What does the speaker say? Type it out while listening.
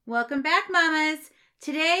Welcome back, mamas.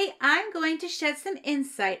 Today, I'm going to shed some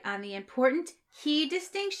insight on the important key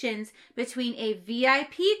distinctions between a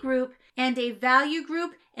VIP group and a value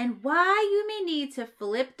group and why you may need to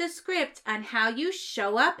flip the script on how you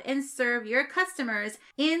show up and serve your customers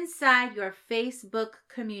inside your Facebook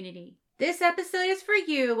community. This episode is for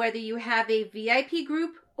you whether you have a VIP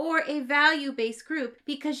group or a value-based group,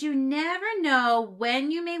 because you never know when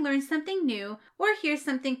you may learn something new or hear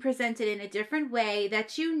something presented in a different way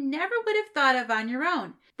that you never would have thought of on your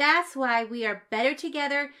own. That's why we are better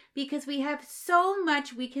together, because we have so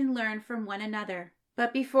much we can learn from one another.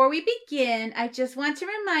 But before we begin, I just want to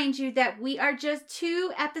remind you that we are just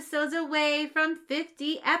 2 episodes away from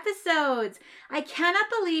 50 episodes. I cannot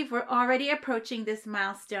believe we're already approaching this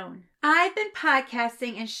milestone. I've been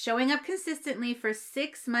podcasting and showing up consistently for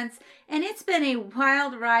 6 months, and it's been a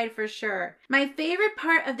wild ride for sure. My favorite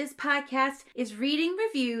part of this podcast is reading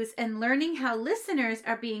reviews and learning how listeners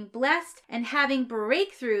are being blessed and having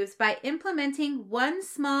breakthroughs by implementing one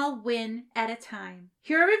small win at a time.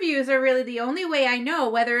 Your reviews are really the only way I know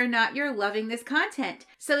whether or not you're loving this content.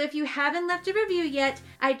 So if you haven't left a review yet,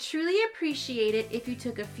 I'd truly appreciate it if you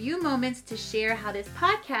took a few moments to share how this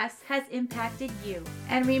podcast has impacted you.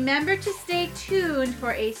 And remember to stay tuned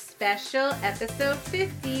for a special episode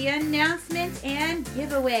 50 announcement and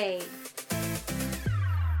giveaway.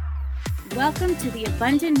 Welcome to the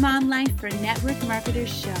Abundant Mom Life for Network Marketers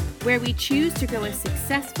show, where we choose to grow a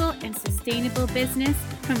successful and sustainable business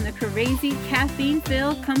from the crazy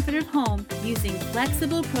caffeine-filled comfort of home using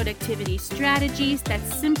flexible productivity strategies that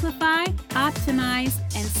simplify, optimize,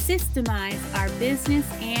 and systemize our business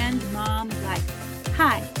and mom life.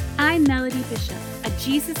 Hi, I'm Melody Bishop, a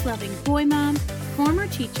Jesus-loving boy mom, former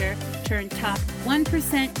teacher, turned top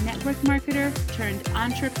 1% network marketer, turned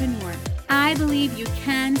entrepreneur. I believe you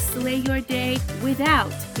can slay your day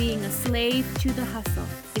without being a slave to the hustle.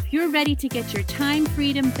 If you're ready to get your time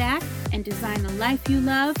freedom back and design the life you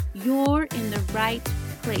love, you're in the right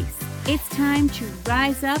place. It's time to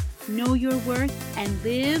rise up, know your worth, and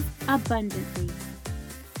live abundantly.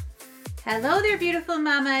 Hello there, beautiful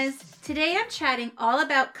mamas. Today I'm chatting all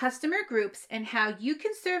about customer groups and how you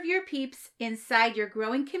can serve your peeps inside your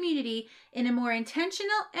growing community in a more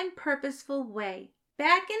intentional and purposeful way.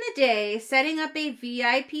 Back in the day, setting up a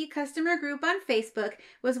VIP customer group on Facebook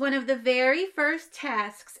was one of the very first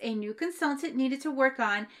tasks a new consultant needed to work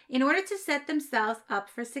on in order to set themselves up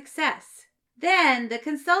for success. Then the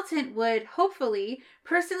consultant would, hopefully,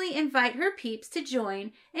 personally invite her peeps to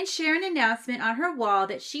join and share an announcement on her wall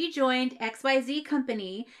that she joined XYZ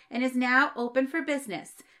company and is now open for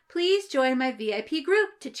business. Please join my VIP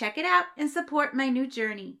group to check it out and support my new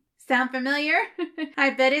journey. Sound familiar?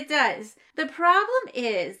 I bet it does. The problem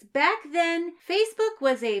is, back then, Facebook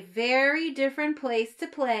was a very different place to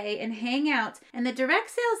play and hang out, and the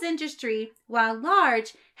direct sales industry, while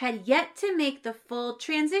large, had yet to make the full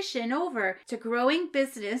transition over to growing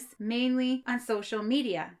business mainly on social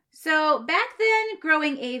media. So back then,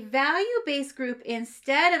 growing a value-based group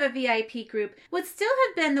instead of a VIP group would still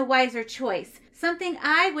have been the wiser choice, something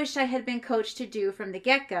I wish I had been coached to do from the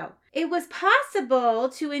get-go. It was possible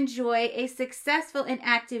to enjoy a successful and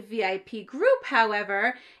active VIP group,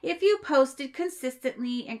 however, if you posted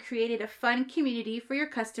consistently and created a fun community for your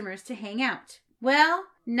customers to hang out. Well,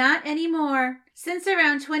 not anymore. Since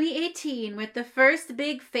around 2018, with the first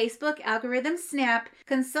big Facebook algorithm snap,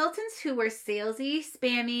 consultants who were salesy,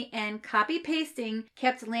 spammy, and copy-pasting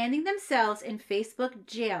kept landing themselves in Facebook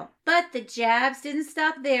jail. But the jabs didn't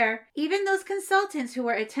stop there. Even those consultants who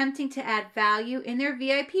were attempting to add value in their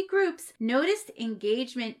VIP groups noticed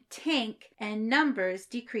engagement tank and numbers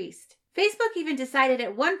decreased. Facebook even decided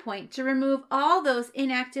at one point to remove all those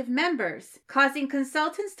inactive members, causing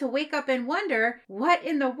consultants to wake up and wonder what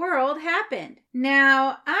in the world happened.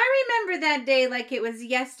 Now, I remember that day like it was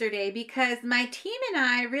yesterday because my team and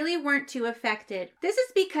I really weren't too affected. This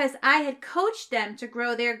is because I had coached them to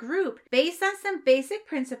grow their group based on some basic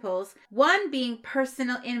principles, one being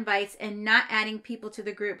personal invites and not adding people to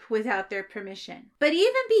the group without their permission. But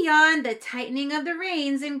even beyond the tightening of the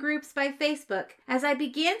reins in groups by Facebook, as I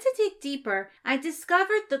began to dig deeper, I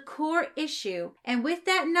discovered the core issue, and with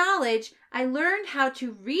that knowledge, I learned how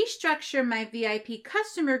to restructure my VIP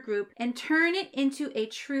customer group and turn it into a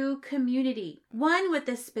true community. One with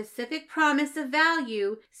a specific promise of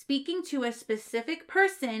value, speaking to a specific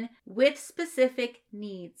person with specific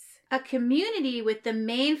needs. A community with the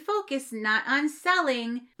main focus not on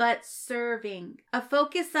selling, but serving. A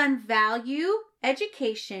focus on value,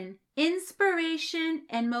 education, inspiration,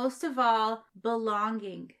 and most of all,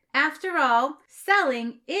 belonging. After all,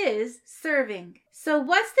 selling is serving. So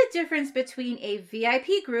what's the difference between a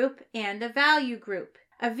VIP group and a value group?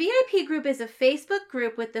 A VIP group is a Facebook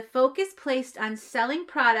group with the focus placed on selling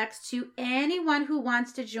products to anyone who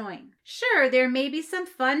wants to join. Sure, there may be some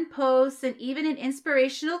fun posts and even an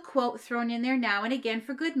inspirational quote thrown in there now and again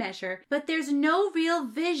for good measure, but there's no real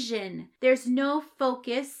vision. There's no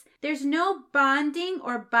focus. There's no bonding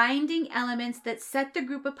or binding elements that set the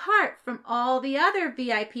group apart from all the other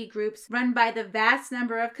VIP groups run by the vast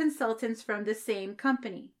number of consultants from the same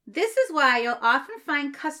company. This is why you'll often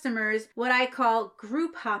find customers what I call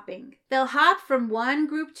group hopping. They'll hop from one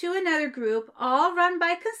group to another group, all run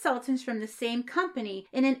by consultants from the same company,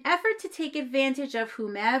 in an effort to take advantage of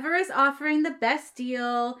whomever is offering the best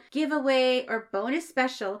deal, giveaway, or bonus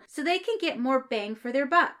special so they can get more bang for their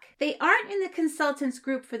buck. They aren't in the consultants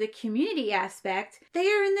group for the community aspect. They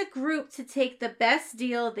are in the group to take the best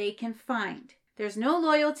deal they can find. There's no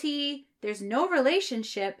loyalty. There's no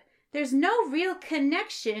relationship. There's no real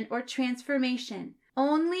connection or transformation,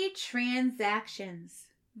 only transactions.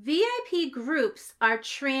 VIP groups are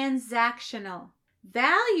transactional.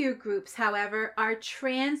 Value groups, however, are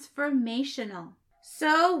transformational.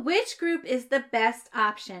 So, which group is the best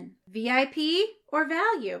option, VIP or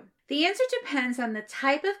value? The answer depends on the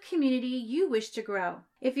type of community you wish to grow.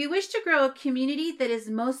 If you wish to grow a community that is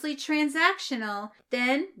mostly transactional,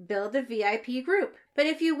 then build a VIP group. But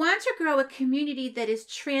if you want to grow a community that is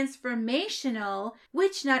transformational,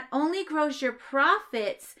 which not only grows your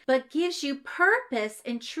profits, but gives you purpose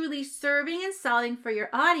in truly serving and solving for your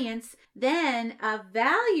audience, then a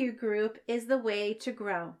value group is the way to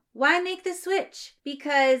grow. Why make the switch?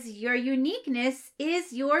 Because your uniqueness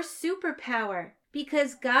is your superpower.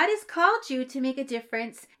 Because God has called you to make a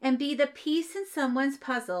difference and be the piece in someone's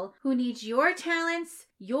puzzle who needs your talents,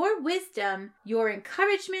 your wisdom, your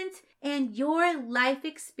encouragement, and your life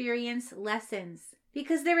experience lessons.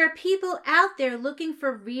 Because there are people out there looking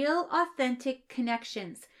for real, authentic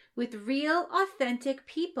connections with real, authentic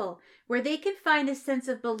people where they can find a sense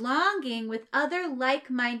of belonging with other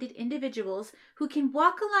like-minded individuals who can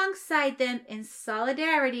walk alongside them in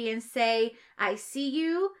solidarity and say, I see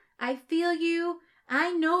you, I feel you,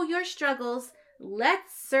 I know your struggles,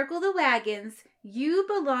 let's circle the wagons, you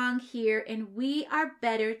belong here and we are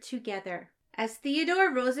better together. As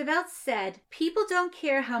Theodore Roosevelt said, people don't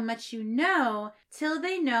care how much you know till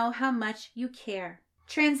they know how much you care.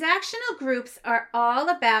 Transactional groups are all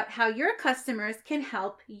about how your customers can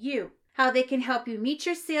help you. How they can help you meet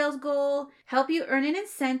your sales goal, help you earn an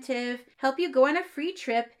incentive, help you go on a free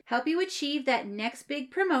trip, help you achieve that next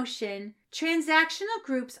big promotion. Transactional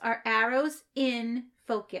groups are arrows in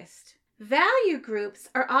focused. Value groups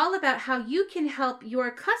are all about how you can help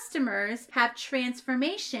your customers have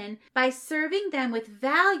transformation by serving them with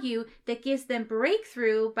value that gives them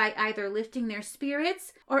breakthrough by either lifting their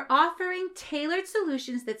spirits or offering tailored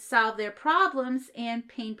solutions that solve their problems and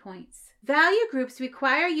pain points. Value groups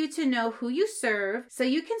require you to know who you serve so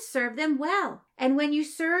you can serve them well. And when you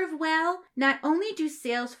serve well, not only do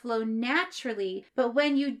sales flow naturally, but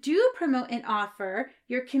when you do promote an offer,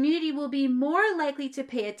 your community will be more likely to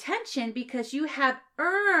pay attention because you have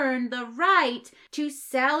earned the right to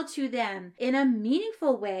sell to them in a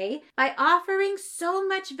meaningful way by offering so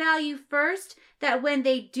much value first that when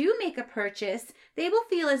they do make a purchase, they will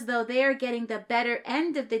feel as though they are getting the better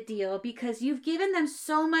end of the deal because you've given them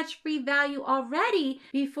so much free value already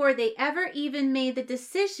before they ever even made the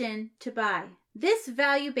decision to buy. This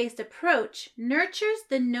value-based approach nurtures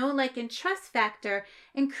the know, like, and trust factor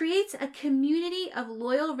and creates a community of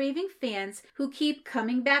loyal raving fans who keep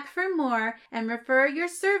coming back for more and refer your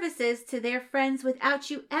services to their friends without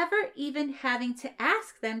you ever even having to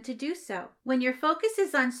ask them to do so. When your focus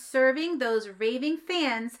is on serving those raving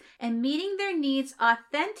fans and meeting their needs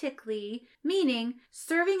authentically, meaning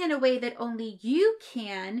serving in a way that only you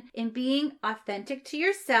can in being authentic to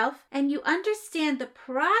yourself, and you understand the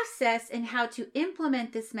process and how to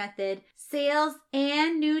implement this method, sales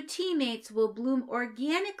and new teammates will bloom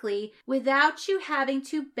organically without you having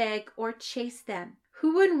to beg or chase them.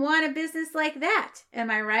 Who wouldn't want a business like that? Am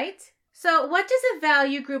I right? So what does a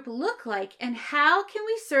value group look like and how can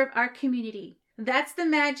we serve our community? That's the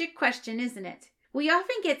magic question, isn't it? We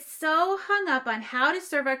often get so hung up on how to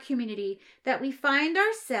serve our community that we find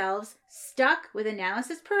ourselves stuck with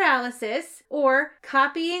analysis paralysis or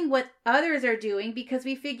copying what others are doing because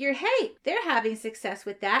we figure, hey, they're having success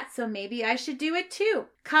with that, so maybe I should do it too.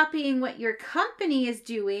 Copying what your company is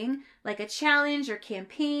doing, like a challenge or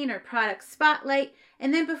campaign or product spotlight,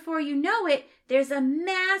 and then before you know it, there's a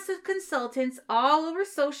mass of consultants all over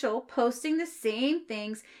social posting the same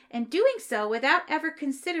things and doing so without ever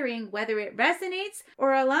considering whether it resonates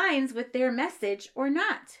or aligns with their message or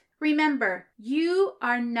not. Remember, you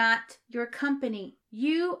are not your company.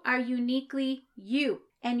 You are uniquely you.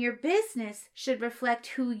 and your business should reflect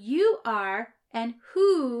who you are and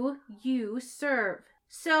who you serve.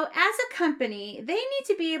 So as a company, they need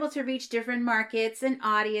to be able to reach different markets and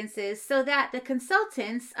audiences so that the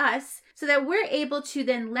consultants, us, so that we're able to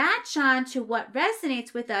then latch on to what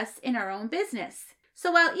resonates with us in our own business.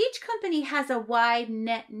 So while each company has a wide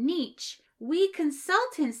net niche, we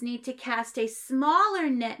consultants need to cast a smaller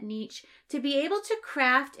net niche to be able to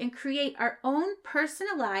craft and create our own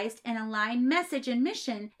personalized and aligned message and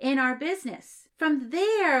mission in our business. From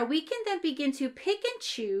there, we can then begin to pick and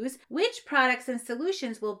choose which products and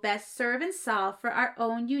solutions will best serve and solve for our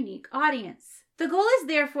own unique audience. The goal is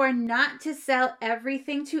therefore not to sell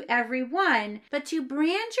everything to everyone, but to brand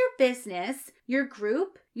your business, your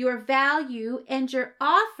group, your value, and your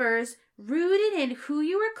offers rooted in who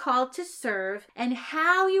you were called to serve and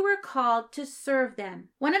how you were called to serve them.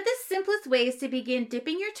 One of the simplest ways to begin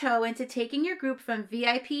dipping your toe into taking your group from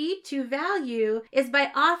VIP to value is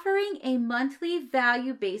by offering a monthly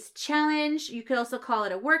value-based challenge. You could also call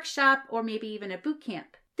it a workshop or maybe even a boot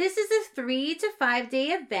camp. This is a 3 to 5 day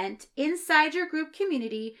event inside your group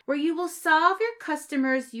community where you will solve your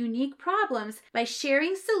customers' unique problems by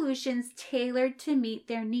sharing solutions tailored to meet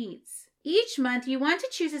their needs. Each month, you want to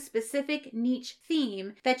choose a specific niche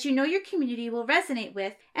theme that you know your community will resonate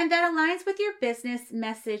with and that aligns with your business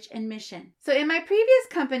message and mission. So in my previous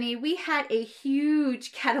company, we had a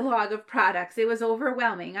huge catalog of products. It was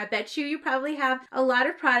overwhelming. I bet you probably have a lot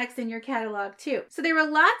of products in your catalog too. So there were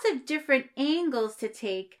lots of different angles to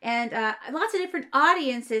take and lots of different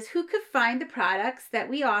audiences who could find the products that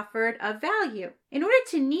we offered of value. In order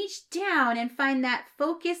to niche down and find that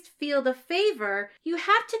focused field of favor, you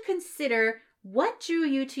have to consider what drew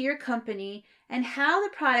you to your company and how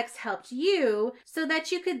the products helped you so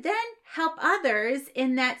that you could then help others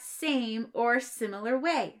in that same or similar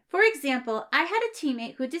way. For example, I had a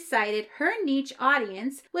teammate who decided her niche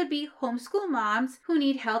audience would be homeschool moms who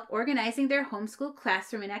need help organizing their homeschool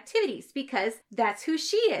classroom and activities because that's who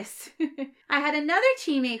she is. I had another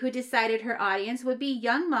teammate who decided her audience would be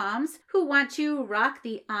young moms who want to rock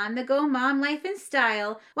the on-the-go mom life and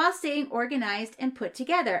style while staying organized and put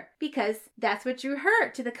together because that's what drew her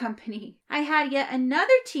to the company. I had yet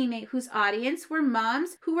another teammate whose audience were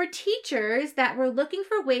moms who were teachers that were looking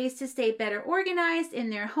for ways to stay better organized in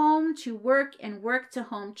their home to work and work to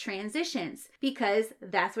home transitions because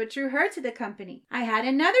that's what drew her to the company. I had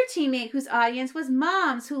another teammate whose audience was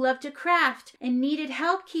moms who loved to craft and needed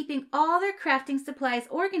help keeping all their crafting supplies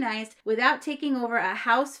organized without taking over a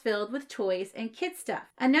house filled with toys and kid stuff.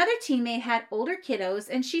 Another teammate had older kiddos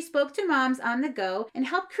and she spoke to moms on the go and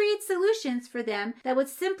helped create solutions for them that would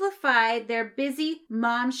simplify their busy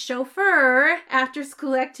mom chauffeur after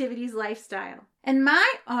school activities lifestyle. And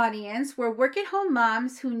my audience were work-at-home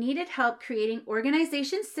moms who needed help creating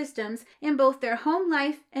organization systems in both their home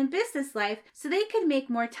life and business life so they could make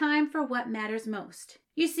more time for what matters most.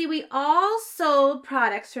 You see, we all sold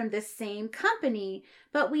products from the same company,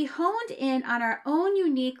 but we honed in on our own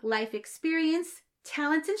unique life experience,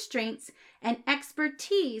 talents and strengths, and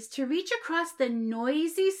expertise to reach across the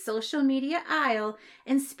noisy social media aisle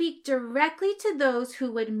and speak directly to those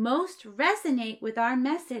who would most resonate with our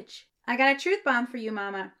message. I got a truth bomb for you,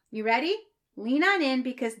 Mama. You ready? Lean on in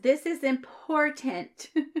because this is important,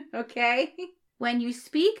 okay? When you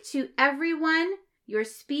speak to everyone, you're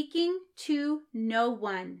speaking to no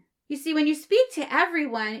one. You see, when you speak to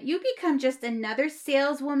everyone, you become just another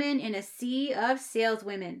saleswoman in a sea of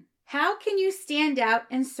saleswomen. How can you stand out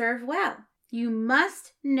and serve well? You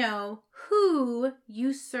must know who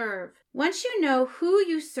you serve. Once you know who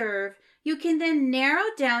you serve, you can then narrow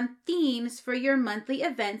down themes for your monthly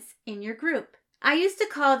events in your group. I used to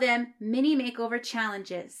call them mini makeover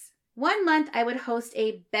challenges. One month I would host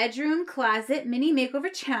a bedroom closet mini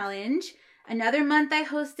makeover challenge. Another month I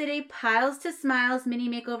hosted a Piles to Smiles mini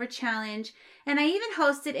makeover challenge. And I even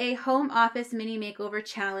hosted a home office mini makeover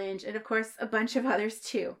challenge. And of course, a bunch of others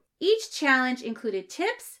too. Each challenge included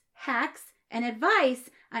tips, hacks, and advice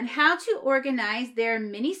on how to organize their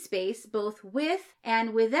mini space both with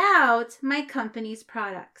and without my company's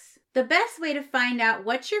products. The best way to find out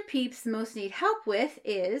what your peeps most need help with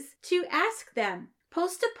is to ask them.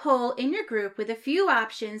 Post a poll in your group with a few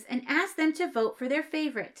options and ask them to vote for their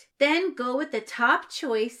favorite. Then go with the top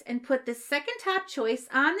choice and put the second top choice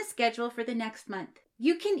on the schedule for the next month.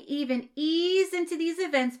 You can even ease into these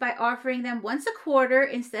events by offering them once a quarter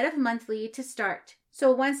instead of monthly to start. So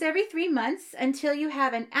once every 3 months until you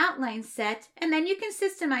have an outline set, and then you can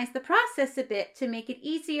systemize the process a bit to make it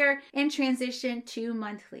easier and transition to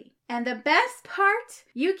monthly. And the best part,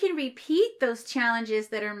 you can repeat those challenges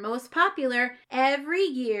that are most popular every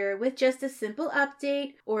year with just a simple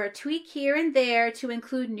update or a tweak here and there to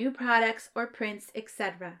include new products or prints,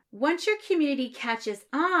 etc. Once your community catches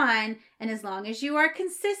on, and as long as you are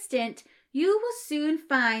consistent, you will soon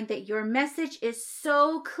find that your message is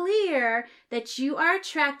so clear that you are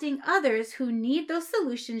attracting others who need those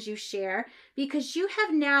solutions you share because you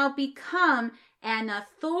have now become an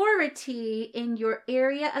authority in your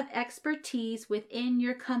area of expertise within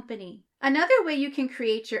your company. Another way you can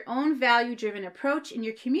create your own value-driven approach in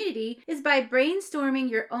your community is by brainstorming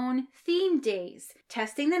your own theme days,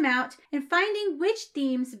 testing them out, and finding which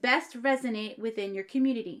themes best resonate within your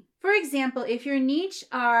community. For example, if your niche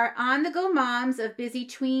are on-the-go moms of busy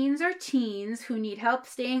tweens or teens who need help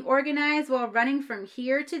staying organized while running from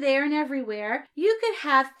here to there and everywhere, you could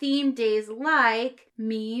have theme days like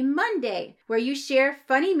Meme Monday, where you share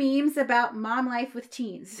funny memes about mom life with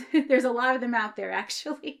teens. There's a lot of them out there,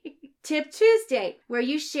 actually. Tip Tuesday, where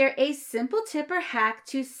you share a simple tip or hack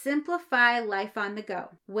to simplify life on the go.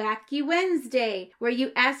 Wacky Wednesday, where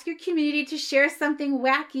you ask your community to share something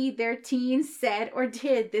wacky their teens said or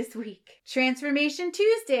did this week. Transformation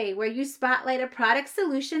Tuesday, where you spotlight a product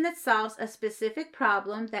solution that solves a specific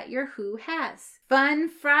problem that your who has. Fun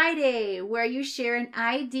Friday, where you share an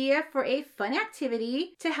idea for a fun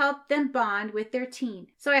activity to help them bond with their teen.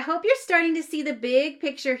 So I hope you're starting to see the big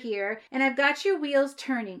picture here, and I've got your wheels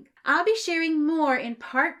turning. I'll be sharing more in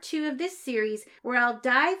part 2 of this series, where I'll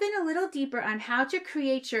dive in a little deeper on how to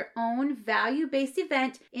create your own value-based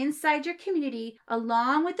event inside your community,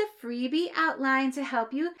 along with a freebie outline to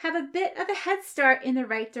help you have a bit of a head start in the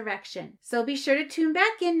right direction. So be sure to tune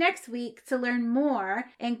back in next week to learn more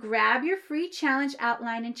and grab your free challenge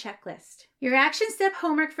outline and checklist. Your action step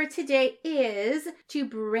homework for today is to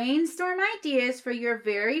brainstorm ideas for your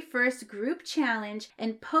very first group challenge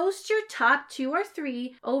and post your top 2 or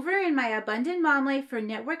 3 over in my Abundant Mom Life for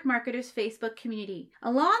Network Marketers Facebook community,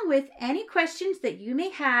 along with any questions that you may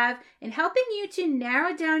have in helping you to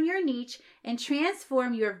narrow down your niche and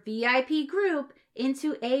transform your VIP group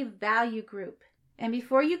into a value group. And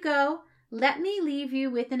before you go, let me leave you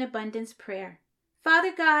with an abundance prayer.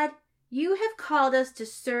 Father God, you have called us to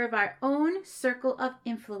serve our own circle of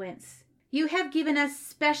influence. You have given us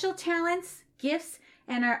special talents, gifts,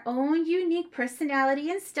 and our own unique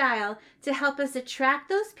personality and style to help us attract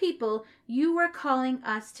those people you are calling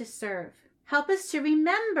us to serve. Help us to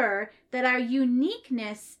remember that our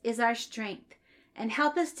uniqueness is our strength, and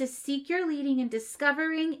help us to seek your leading in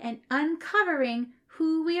discovering and uncovering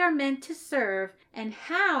who we are meant to serve and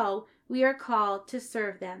how we are called to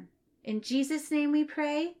serve them. In Jesus' name we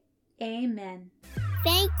pray. Amen.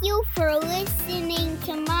 Thank you for listening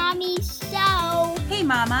to Mommy's show. Hey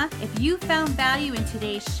Mama, if you found value in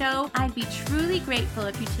today's show, I'd be truly grateful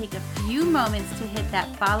if you take a few moments to hit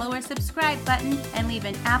that follow or subscribe button and leave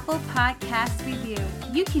an Apple Podcast review.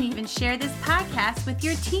 You can even share this podcast with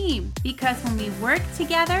your team, because when we work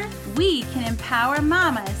together, we can empower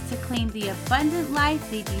mamas to claim the abundant life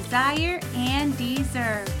they desire and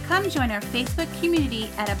deserve. Come join our Facebook community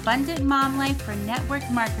at Abundant Mom Life for Network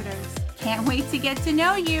Marketers. Can't wait to get to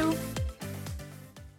know you.